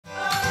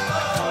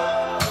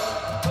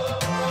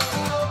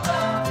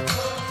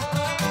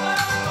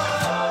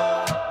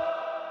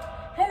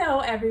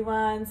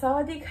everyone,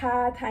 Sawadee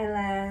Ka,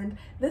 Thailand.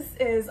 This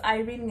is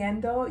Irene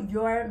Ngendo,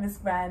 your Miss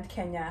Grand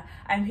Kenya.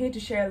 I'm here to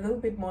share a little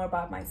bit more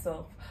about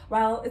myself.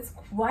 Well, it's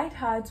quite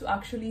hard to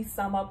actually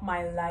sum up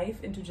my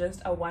life into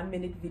just a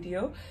 1-minute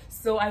video,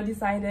 so I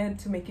decided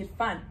to make it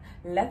fun.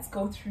 Let's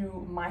go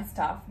through my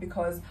stuff,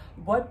 because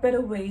what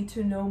better way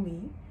to know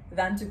me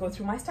than to go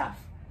through my stuff?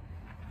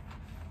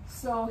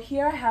 So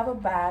here I have a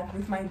bag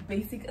with my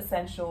basic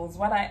essentials,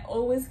 what I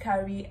always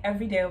carry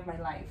every day of my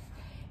life.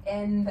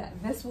 And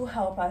this will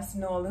help us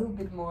know a little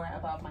bit more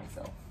about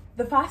myself.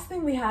 The first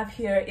thing we have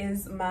here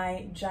is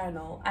my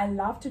journal. I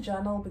love to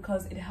journal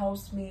because it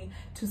helps me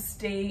to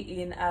stay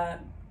in a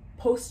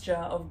posture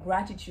of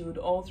gratitude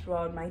all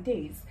throughout my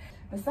days.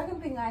 The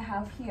second thing I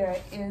have here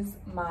is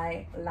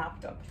my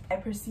laptop. I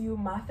pursue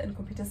math and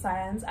computer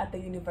science at the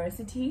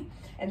university,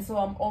 and so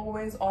I'm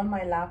always on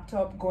my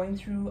laptop going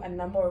through a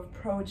number of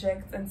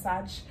projects and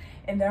such,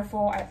 and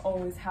therefore I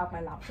always have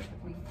my laptop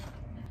with me.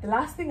 The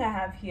last thing I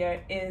have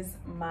here is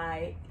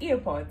my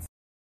earpods.